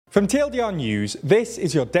From TLDR News, this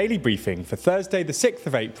is your daily briefing for Thursday the 6th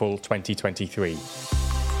of April 2023.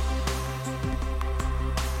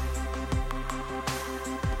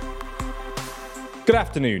 Good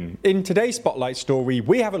afternoon. In today's Spotlight story,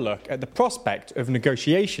 we have a look at the prospect of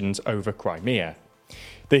negotiations over Crimea.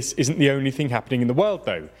 This isn't the only thing happening in the world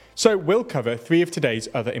though, so we'll cover three of today's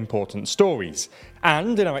other important stories.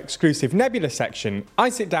 And in our exclusive Nebula section, I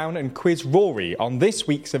sit down and quiz Rory on this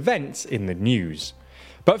week's events in the news.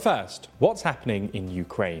 But first, what's happening in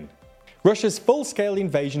Ukraine? Russia's full-scale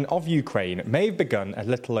invasion of Ukraine may have begun a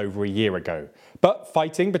little over a year ago, but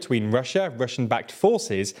fighting between Russia, Russian-backed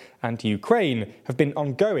forces, and Ukraine have been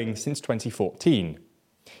ongoing since 2014.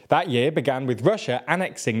 That year began with Russia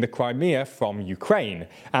annexing the Crimea from Ukraine,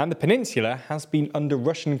 and the peninsula has been under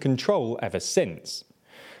Russian control ever since.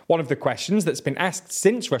 One of the questions that's been asked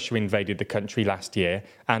since Russia invaded the country last year,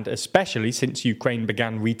 and especially since Ukraine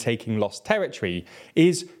began retaking lost territory,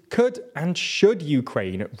 is could and should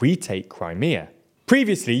Ukraine retake Crimea?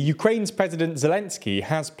 Previously, Ukraine's President Zelensky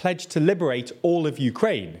has pledged to liberate all of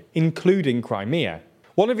Ukraine, including Crimea.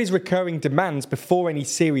 One of his recurring demands before any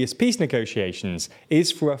serious peace negotiations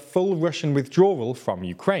is for a full Russian withdrawal from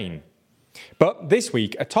Ukraine. But this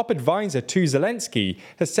week, a top advisor to Zelensky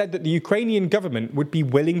has said that the Ukrainian government would be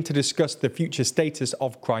willing to discuss the future status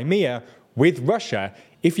of Crimea with Russia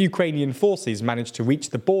if Ukrainian forces manage to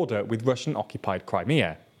reach the border with Russian-occupied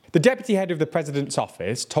Crimea. The deputy head of the president's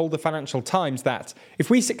office told the Financial Times that if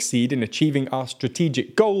we succeed in achieving our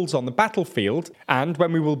strategic goals on the battlefield, and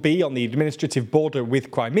when we will be on the administrative border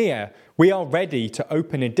with Crimea, we are ready to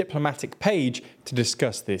open a diplomatic page to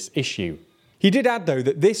discuss this issue. He did add, though,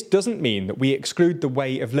 that this doesn't mean that we exclude the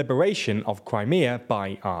way of liberation of Crimea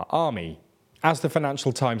by our army. As the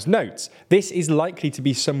Financial Times notes, this is likely to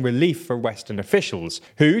be some relief for Western officials,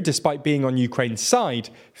 who, despite being on Ukraine's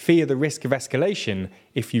side, fear the risk of escalation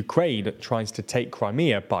if Ukraine tries to take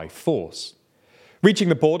Crimea by force. Reaching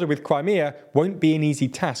the border with Crimea won't be an easy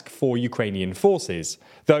task for Ukrainian forces,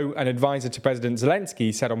 though an advisor to President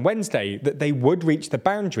Zelensky said on Wednesday that they would reach the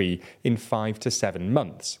boundary in 5 to 7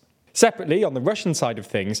 months. Separately, on the Russian side of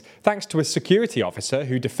things, thanks to a security officer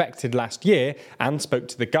who defected last year and spoke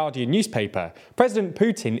to the Guardian newspaper, President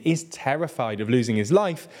Putin is terrified of losing his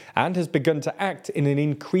life and has begun to act in an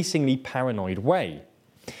increasingly paranoid way.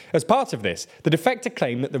 As part of this, the defector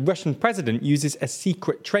claimed that the Russian president uses a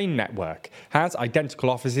secret train network, has identical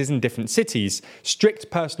offices in different cities, strict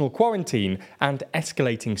personal quarantine, and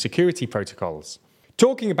escalating security protocols.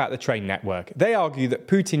 Talking about the train network, they argue that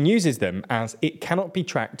Putin uses them as it cannot be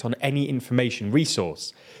tracked on any information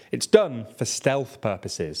resource. It's done for stealth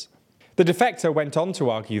purposes. The defector went on to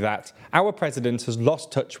argue that our president has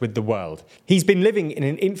lost touch with the world. He's been living in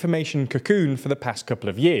an information cocoon for the past couple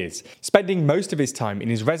of years, spending most of his time in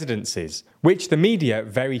his residences, which the media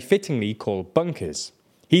very fittingly call bunkers.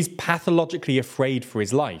 He's pathologically afraid for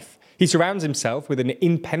his life. He surrounds himself with an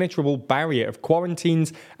impenetrable barrier of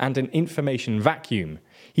quarantines and an information vacuum.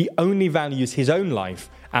 He only values his own life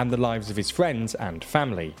and the lives of his friends and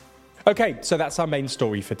family. Okay, so that's our main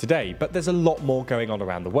story for today, but there's a lot more going on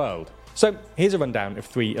around the world. So here's a rundown of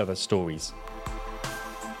three other stories.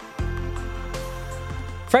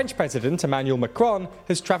 French President Emmanuel Macron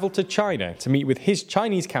has travelled to China to meet with his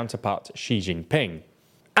Chinese counterpart Xi Jinping.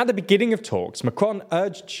 At the beginning of talks, Macron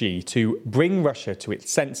urged Xi to bring Russia to its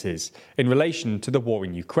senses in relation to the war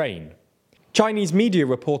in Ukraine. Chinese media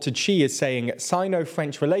reported Xi as saying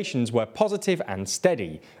Sino-French relations were positive and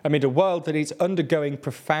steady amid a world that is undergoing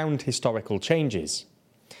profound historical changes.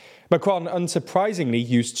 Macron unsurprisingly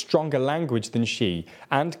used stronger language than Xi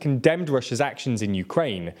and condemned Russia's actions in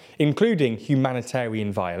Ukraine, including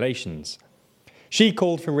humanitarian violations. Xi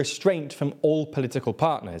called for restraint from all political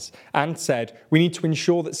partners and said we need to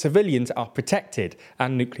ensure that civilians are protected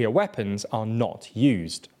and nuclear weapons are not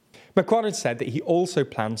used. Macron had said that he also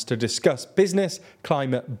plans to discuss business,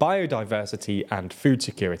 climate, biodiversity and food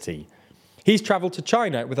security. He's travelled to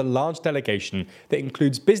China with a large delegation that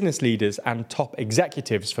includes business leaders and top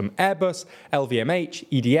executives from Airbus, LVMH,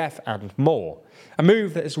 EDF and more, a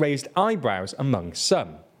move that has raised eyebrows among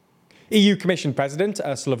some. EU Commission President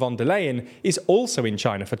Ursula von der Leyen is also in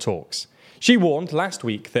China for talks. She warned last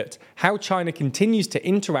week that how China continues to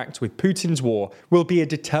interact with Putin's war will be a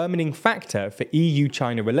determining factor for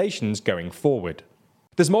EU-China relations going forward.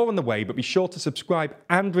 There's more on the way, but be sure to subscribe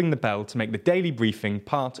and ring the bell to make the daily briefing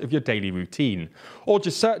part of your daily routine, or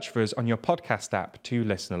just search for us on your podcast app to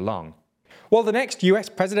listen along. While the next US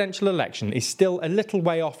presidential election is still a little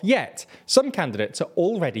way off yet, some candidates are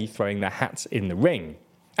already throwing their hats in the ring.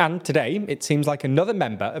 And today, it seems like another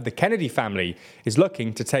member of the Kennedy family is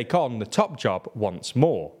looking to take on the top job once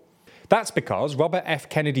more. That's because Robert F.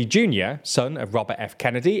 Kennedy Jr., son of Robert F.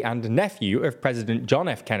 Kennedy and nephew of President John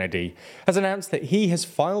F. Kennedy, has announced that he has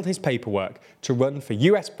filed his paperwork to run for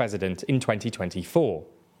US President in 2024.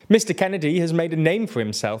 Mr. Kennedy has made a name for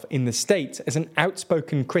himself in the States as an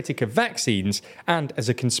outspoken critic of vaccines and as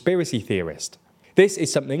a conspiracy theorist. This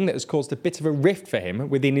is something that has caused a bit of a rift for him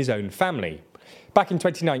within his own family. Back in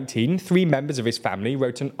 2019, 3 members of his family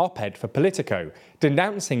wrote an op-ed for Politico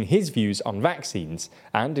denouncing his views on vaccines,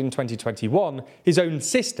 and in 2021, his own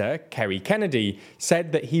sister, Kerry Kennedy,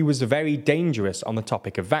 said that he was very dangerous on the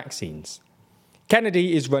topic of vaccines.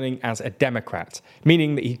 Kennedy is running as a Democrat,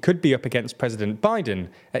 meaning that he could be up against President Biden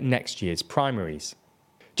at next year's primaries.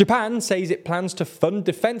 Japan says it plans to fund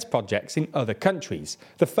defence projects in other countries,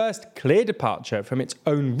 the first clear departure from its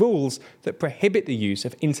own rules that prohibit the use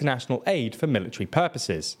of international aid for military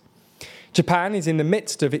purposes. Japan is in the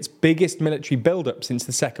midst of its biggest military build-up since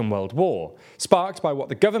the Second World War, sparked by what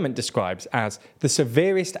the government describes as the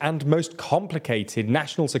severest and most complicated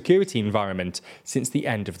national security environment since the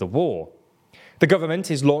end of the war. The government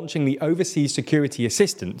is launching the Overseas Security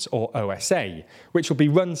Assistance, or OSA, which will be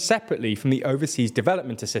run separately from the Overseas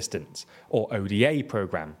Development Assistance, or ODA,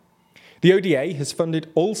 programme. The ODA has funded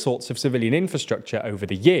all sorts of civilian infrastructure over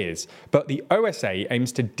the years, but the OSA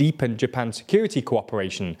aims to deepen Japan's security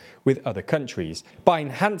cooperation with other countries by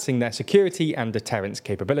enhancing their security and deterrence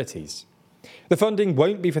capabilities. The funding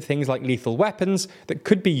won't be for things like lethal weapons that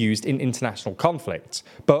could be used in international conflicts,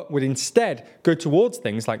 but would instead go towards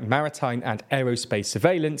things like maritime and aerospace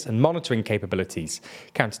surveillance and monitoring capabilities,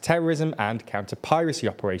 counter-terrorism and counter-piracy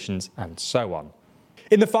operations, and so on.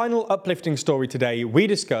 In the final uplifting story today, we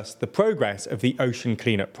discuss the progress of the Ocean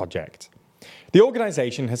Cleanup Project. The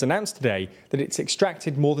organisation has announced today that it's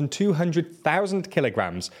extracted more than 200,000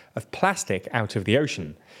 kilograms of plastic out of the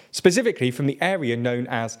ocean, specifically from the area known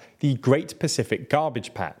as the Great Pacific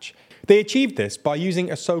Garbage Patch. They achieved this by using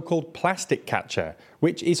a so-called plastic catcher,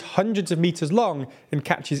 which is hundreds of metres long and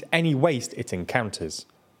catches any waste it encounters.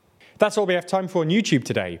 That's all we have time for on YouTube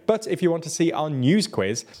today, but if you want to see our news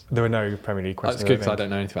quiz, there are no Premier League questions. That's good because I don't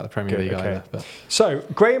know anything about the Premier League either. But. So,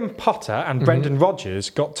 Graham Potter and Brendan Rodgers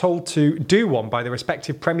got told to do one by their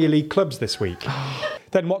respective Premier League clubs this week.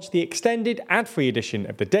 Then watch the extended ad-free edition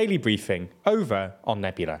of the Daily Briefing over on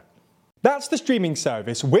Nebula. That's the streaming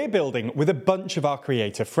service we're building with a bunch of our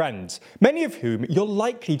creator friends, many of whom you're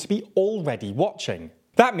likely to be already watching.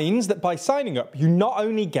 That means that by signing up, you not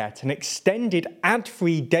only get an extended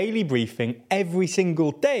ad-free daily briefing every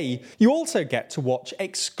single day, you also get to watch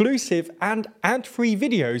exclusive and ad-free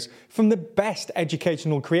videos from the best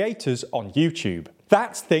educational creators on YouTube.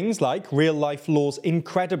 That's things like Real Life Law's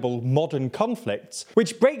incredible Modern Conflicts,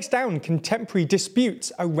 which breaks down contemporary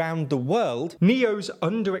disputes around the world, Neo's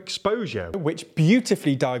Underexposure, which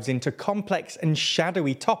beautifully dives into complex and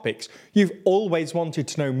shadowy topics you've always wanted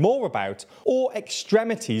to know more about, or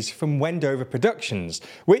Extremities from Wendover Productions,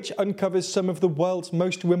 which uncovers some of the world's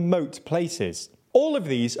most remote places. All of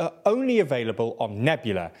these are only available on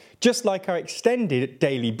Nebula, just like our extended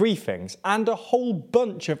daily briefings and a whole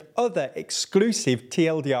bunch of other exclusive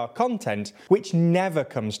TLDR content which never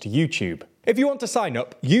comes to YouTube. If you want to sign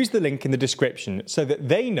up, use the link in the description so that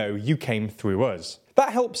they know you came through us.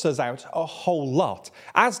 That helps us out a whole lot,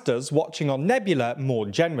 as does watching on Nebula more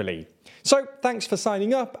generally. So thanks for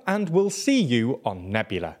signing up, and we'll see you on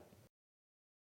Nebula.